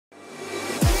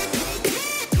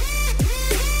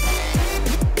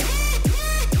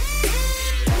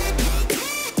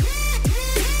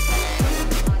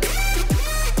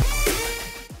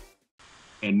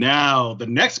Now, the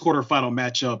next quarterfinal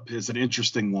matchup is an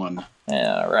interesting one.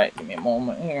 All right, give me a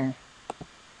moment here.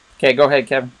 Okay, go ahead,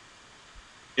 Kevin.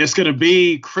 It's going to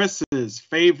be Chris's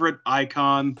favorite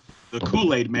icon, the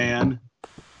Kool-Aid Man,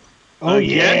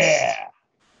 against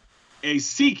a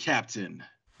sea captain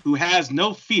who has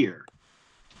no fear,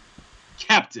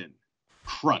 Captain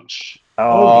Crunch.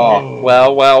 Oh,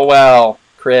 well,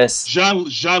 Chris.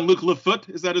 Jean-Luc Lefoot,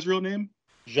 is that his real name?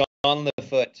 Jean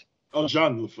Lefoot. Oh,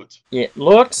 Jean Lefoot. It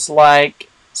looks like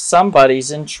somebody's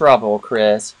in trouble,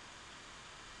 Chris.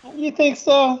 You think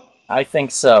so? I think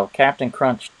so. Captain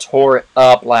Crunch tore it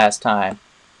up last time.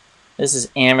 This is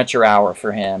amateur hour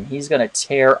for him. He's going to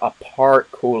tear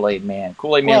apart Kool-Aid Man.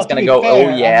 Kool-Aid Man's going to go,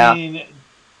 fair, oh, yeah. I mean,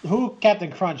 who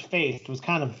Captain Crunch faced was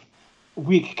kind of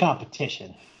weak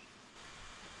competition.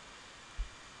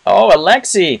 Oh,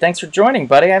 Alexi, thanks for joining,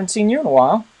 buddy. I haven't seen you in a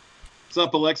while. What's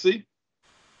up, Alexi?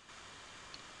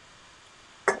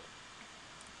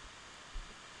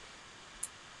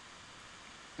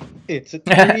 It's a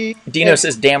three. Dino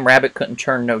says, damn rabbit couldn't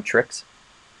turn no tricks.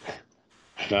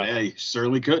 Yeah, he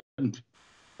certainly couldn't.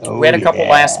 We had a couple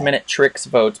last-minute tricks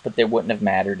votes, but they wouldn't have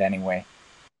mattered anyway.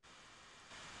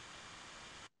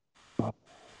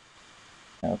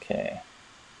 Okay.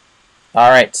 All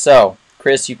right, so,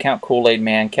 Chris, you count Kool-Aid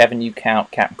Man. Kevin, you count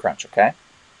Captain Crunch, okay?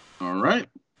 All right.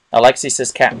 Alexi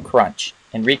says Captain Crunch.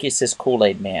 Enrique says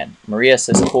Kool-Aid Man. Maria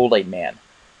says Kool-Aid Man.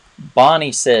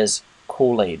 Bonnie says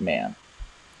Kool-Aid Man.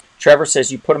 Trevor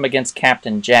says you put him against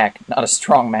Captain Jack. Not a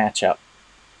strong matchup.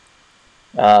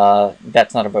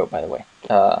 That's not a vote, by the way.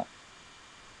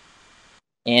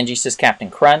 Angie says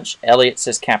Captain Crunch. Elliot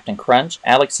says Captain Crunch.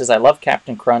 Alex says I love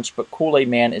Captain Crunch, but Kool-Aid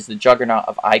Man is the juggernaut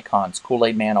of icons.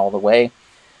 Kool-Aid Man all the way.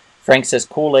 Frank says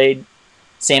Kool-Aid.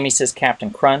 Sammy says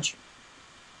Captain Crunch.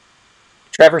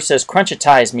 Trevor says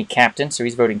Crunchitize me, Captain, so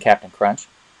he's voting Captain Crunch.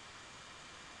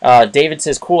 David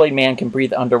says Kool-Aid Man can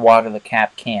breathe underwater, the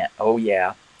Cap can't. Oh,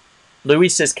 yeah. Louis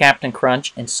says Captain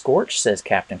Crunch, and Scorch says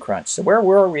Captain Crunch. So where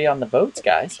were we on the votes,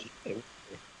 guys?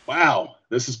 Wow,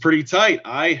 this is pretty tight.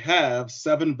 I have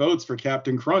 7 votes for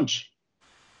Captain Crunch.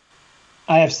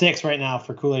 I have 6 right now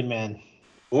for Kool-Aid Man.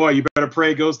 Boy, you better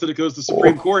pray it goes to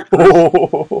Supreme Court.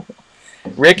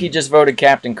 Ricky just voted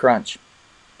Captain Crunch.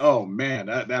 Oh, man,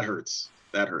 that hurts.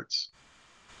 That hurts.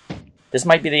 This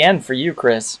might be the end for you,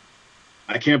 Chris.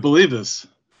 I can't believe this.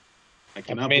 I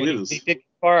cannot believe this. He did get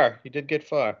far. He did get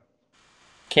far.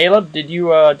 Caleb, did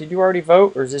you already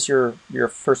vote, or is this your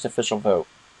first official vote?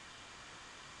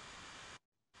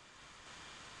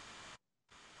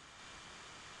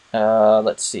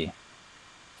 Let's see.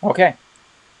 Okay,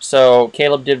 so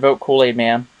Caleb did vote Kool-Aid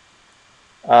Man.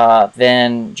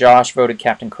 Then Josh voted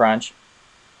Captain Crunch.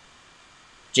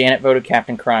 Janet voted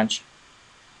Captain Crunch.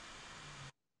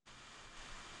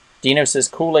 Dino says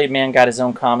Kool-Aid Man got his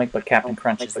own comic, but Captain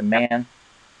Crunch is the man.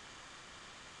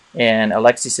 And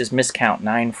Alexi says miscount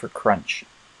 9 for Crunch.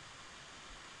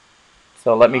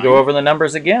 So let me go over the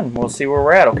numbers again. We'll see where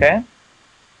we're at, okay?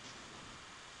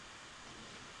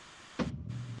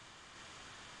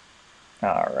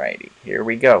 Alrighty, here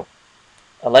we go.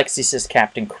 Alexi says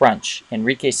Captain Crunch.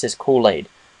 Enrique says Kool-Aid.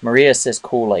 Maria says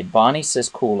Kool-Aid. Bonnie says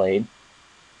Kool-Aid.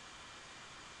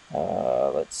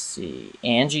 Let's see.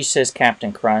 Angie says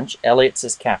Captain Crunch. Elliot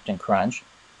says Captain Crunch.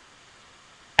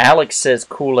 Alex says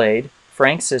Kool-Aid.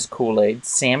 Frank says Kool-Aid.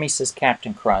 Sammy says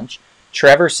Captain Crunch.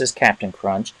 Trevor says Captain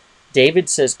Crunch. David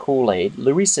says Kool-Aid.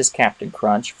 Louis says Captain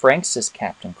Crunch. Frank says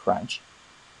Captain Crunch.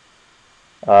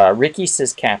 Ricky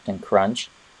says Captain Crunch.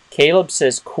 Caleb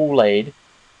says Kool-Aid.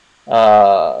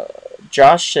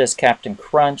 Josh says Captain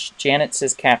Crunch. Janet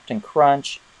says Captain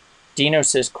Crunch. Dino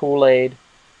says Kool-Aid.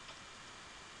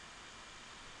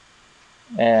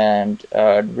 And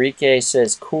Enrique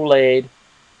says Kool-Aid.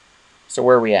 So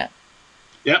where are we at?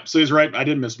 Yep, so he's right. I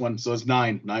did miss one, so it's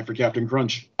 9. 9 for Captain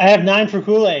Crunch. I have 9 for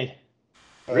Kool-Aid.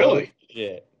 Really?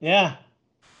 Shit. Yeah.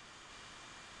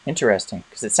 Interesting,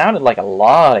 because it sounded like a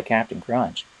lot of Captain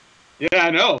Crunch. Yeah,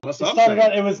 I know. That's what I'm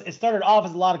saying. It started off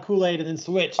as a lot of Kool-Aid and then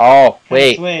switched. Oh,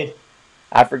 wait.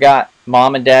 I forgot.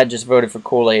 Mom and Dad just voted for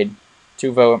Kool-Aid.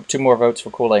 2 more votes for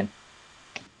Kool-Aid.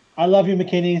 I love you,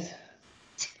 McKinney's.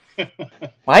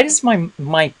 Why does my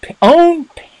own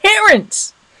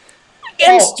parents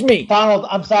against me? Donald,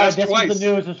 I'm sorry. That's This twice. was the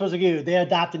news I'm supposed to give you. They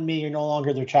adopted me. You're no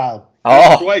longer their child.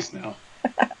 That's Oh, twice now.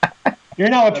 You're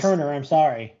now a Turner. I'm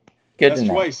sorry. good That's to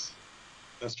know. twice.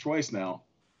 That's twice now.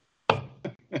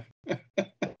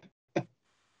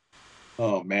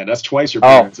 Oh man, that's twice your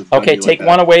parents have done okay. you like Take that.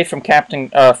 one away from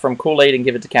from Kool-Aid and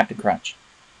give it to Captain Crunch.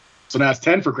 So now it's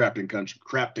 10 for Captain Crunch.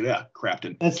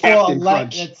 Crafton. That's still Captain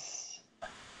Crunch.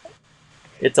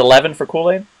 It's 11 for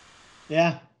Kool-Aid.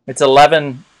 Yeah. It's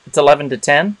 11 It's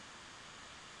 11-10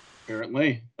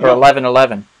 Apparently. or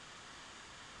 11-11.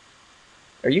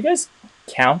 Are you guys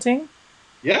counting?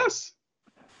 Yes.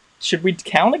 Should we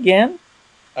count again?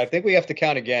 I think we have to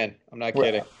count again. I'm not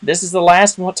kidding. This is the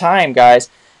last time, guys.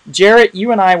 Jarrett,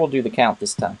 you and I will do the count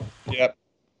this time. Yep.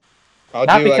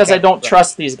 Not because I don't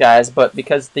trust these guys, but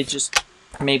because they just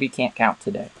maybe can't count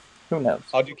today. Who knows?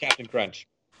 I'll do Captain Crunch.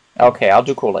 Okay, I'll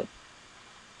do Kool-Aid.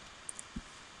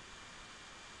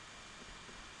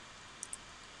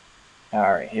 All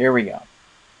right, here we go.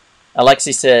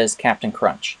 Alexi says Captain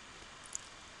Crunch.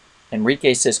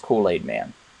 Enrique says Kool-Aid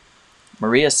Man.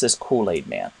 Maria says Kool-Aid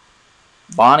Man.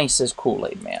 Bonnie says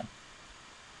Kool-Aid Man.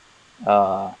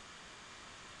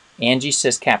 Angie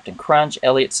says Captain Crunch.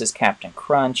 Elliot says Captain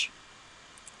Crunch.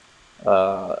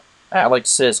 Alex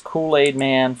says Kool-Aid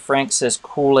Man. Frank says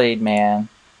Kool-Aid Man.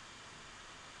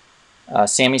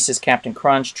 Sammy says Captain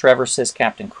Crunch. Trevor says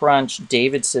Captain Crunch.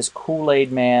 David says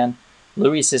Kool-Aid Man.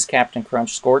 Louis says Captain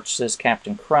Crunch. Scorch says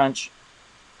Captain Crunch.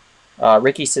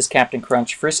 Ricky says Captain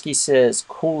Crunch. Frisky says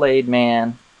Kool-Aid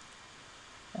Man.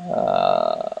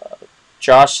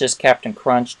 Josh says Captain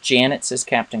Crunch. Janet says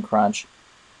Captain Crunch.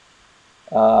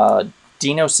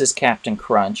 Dino says Captain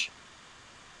Crunch.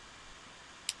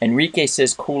 Enrique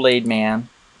says Kool-Aid Man.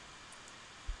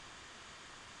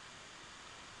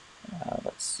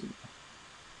 Let's see.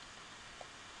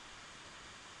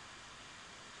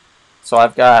 So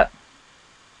I've got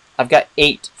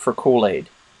 8 for Kool-Aid.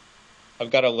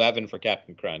 I've got 11 for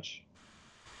Captain Crunch.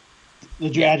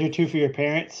 Did you add your 2 for your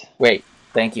parents? Wait,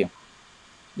 thank you.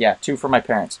 Yeah, 2 for my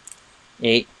parents.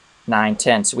 8, 9,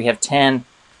 10. So we have 10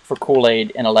 for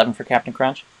Kool-Aid and 11 for Captain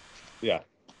Crunch? Yeah.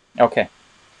 Okay.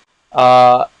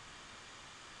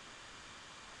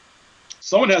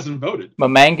 Someone hasn't voted.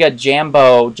 Mamanga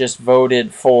Jambo just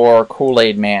voted for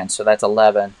Kool-Aid Man, so that's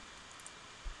 11.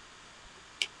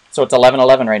 So it's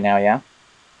 11-11 right now, yeah?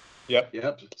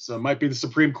 Yep. So it might be the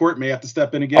Supreme Court may have to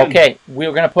step in again. Okay,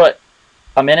 we're going to put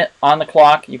a minute on the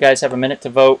clock. You guys have a minute to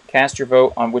vote. Cast your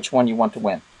vote on which one you want to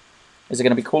win. Is it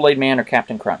going to be Kool-Aid Man or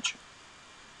Captain Crunch?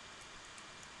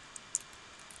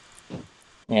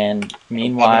 And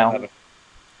meanwhile...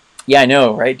 Yeah, I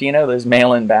know, right, Dino? Those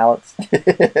mail-in ballots.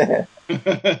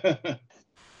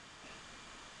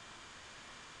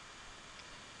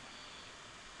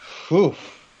 Whew.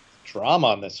 Drama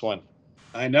on this one.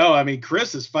 I know. I mean,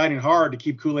 Chris is fighting hard to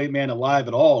keep Kool-Aid Man alive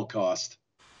at all cost.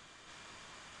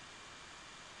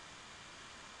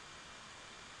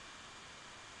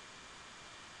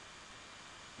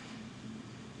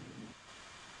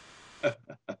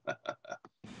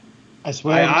 I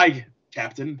swear. Aye,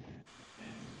 Captain.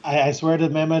 I swear to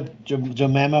Mama,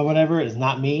 Jemima, whatever, it's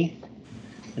not me.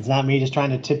 It's not me just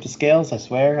trying to tip the scales. I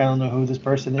swear. I don't know who this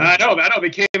person is. I know. They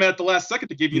came out at the last second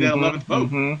to give you that 11th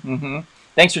vote.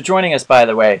 Thanks for joining us, by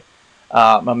the way.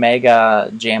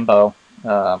 Mamega Jambo.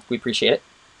 We appreciate it.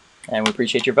 And we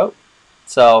appreciate your vote.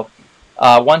 So,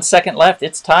 1 second left.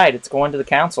 It's tied. It's going to the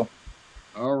council.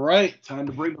 All right. Time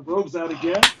to bring the robes out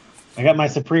again. I got my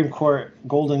Supreme Court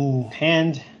golden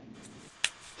hand.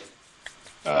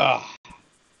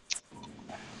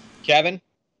 Kevin?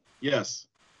 Yes.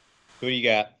 Who do you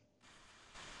got?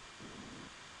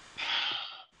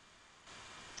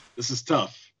 This is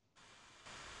tough.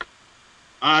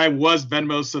 I was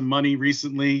Venmo some money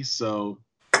recently, so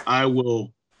I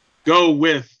will go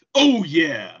with, oh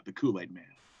yeah, the Kool-Aid Man.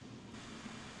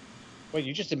 Wait,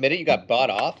 you just admitted you got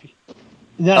bought off?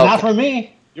 No, Okay. not for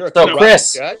me. You're a So, corrupt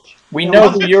Chris, judge? we It know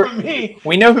wasn't who for me.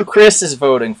 we know who Chris is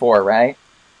voting for, right?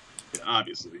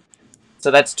 Obviously. So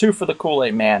that's 2 for the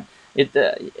Kool-Aid Man.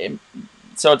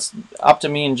 So it's up to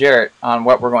me and Jarrett on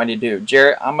what we're going to do.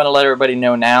 Jarrett, I'm going to let everybody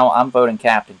know now. I'm voting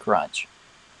Captain Crunch.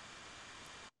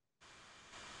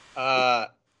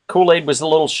 Kool-Aid was a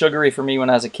little sugary for me when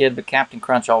I was a kid, but Captain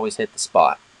Crunch always hit the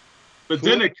spot. But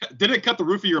didn't it cut the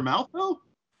roof of your mouth though?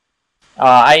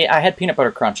 I had peanut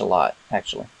butter crunch a lot,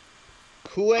 actually.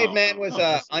 Kool-Aid Man was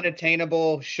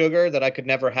unattainable sugar that I could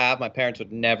never have. My parents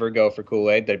would never go for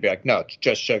Kool-Aid. They'd be like, no, it's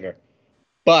just sugar.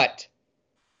 But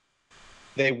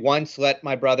they once let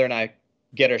my brother and I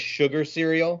get a sugar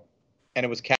cereal, and it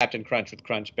was Captain Crunch with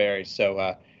Crunch Berries.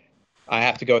 So I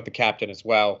have to go with the Captain as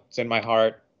well. It's in my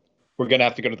heart. We're going to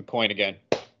have to go to the coin again.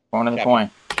 Going to the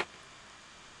coin.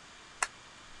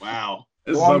 Wow.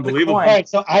 This is Going to the unbelievable. coin. All right,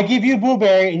 so I give you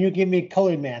Blueberry and you give me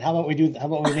Kool-Aid Man. How about we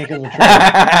make it a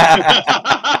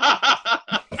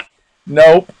trade?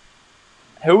 Nope.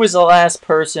 Who was the last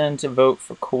person to vote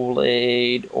for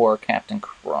Kool-Aid or Captain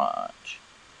Crunch?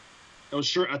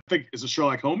 I think, is it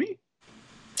Sherlock Homie?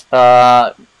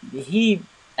 He,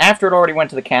 after it already went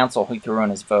to the council, he threw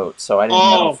in his vote, so I didn't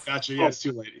know Gotcha. Yeah, it's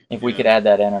too late. if we could add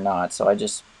that in or not. So I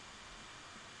just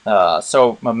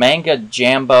So Mamanga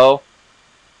Jambo,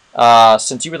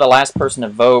 since you were the last person to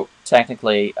vote,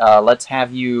 technically, let's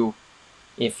have you,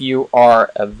 if you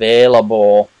are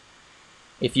available,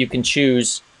 if you can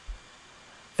choose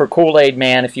for Kool-Aid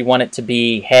Man, if you want it to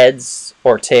be heads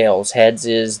or tails. Heads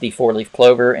is the four-leaf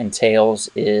clover, and tails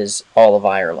is all of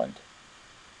Ireland.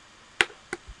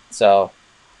 So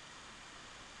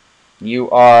you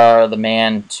are the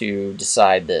man to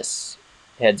decide this,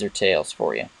 heads or tails,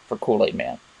 for you, for Kool-Aid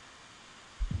Man.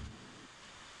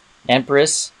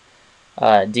 Empress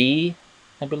D,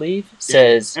 I believe,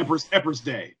 says Empress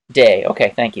Day. Day.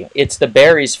 Okay, thank you. It's the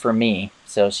berries for me,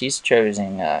 so she's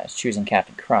choosing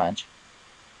Captain Crunch.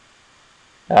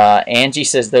 Angie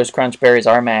says those crunch berries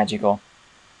are magical.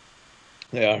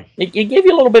 They are. It gave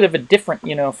you a little bit of a different,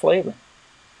 flavor.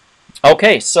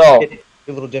 Okay, so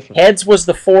A little different. heads was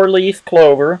the four-leaf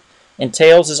clover, and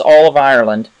tails is all of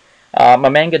Ireland.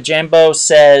 Mamanga Jambo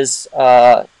says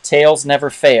tails never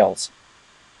fails.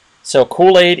 So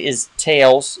Kool-Aid is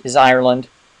tails, is Ireland.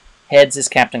 Heads is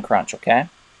Captain Crunch, okay?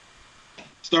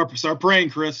 Start praying,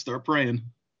 Chris. Start praying.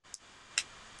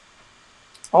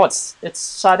 Oh, it's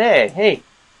Sade. Hey.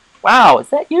 Wow, is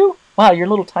that you? Wow, you're a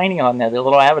little tiny on there, the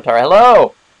little avatar.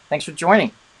 Hello. Thanks for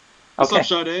joining. What's Okay. up,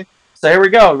 Sade? So here we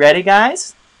go. Ready,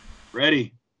 guys?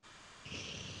 Ready.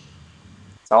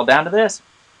 It's all down to this.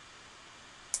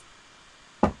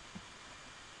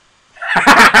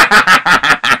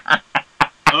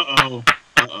 Uh-oh.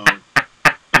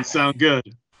 Doesn't sound good.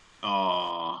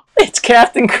 Aww. It's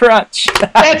Captain Crunch.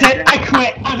 That's it. I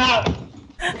quit. I'm out.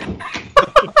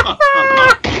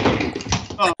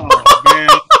 Oh, man.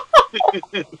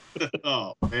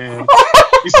 Oh, man.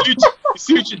 You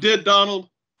see what you did, Donald?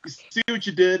 You see what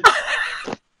you did?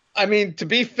 I mean, to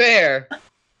be fair,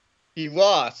 he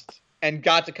lost and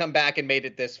got to come back and made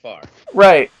it this far.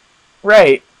 Right.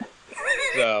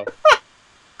 So,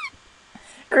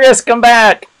 Chris, come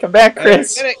back. Come back,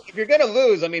 Chris. if you're gonna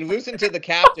lose, I mean, losing to the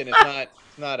captain is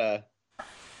not a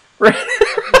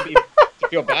to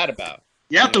feel bad about.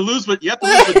 You have to lose with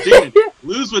dignity.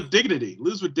 Lose with dignity.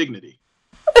 Lose with dignity.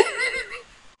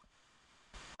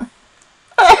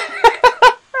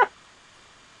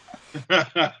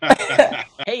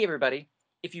 Hey, everybody.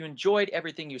 If you enjoyed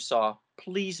everything you saw,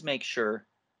 please make sure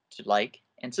to like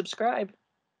and subscribe.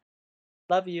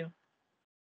 Love you.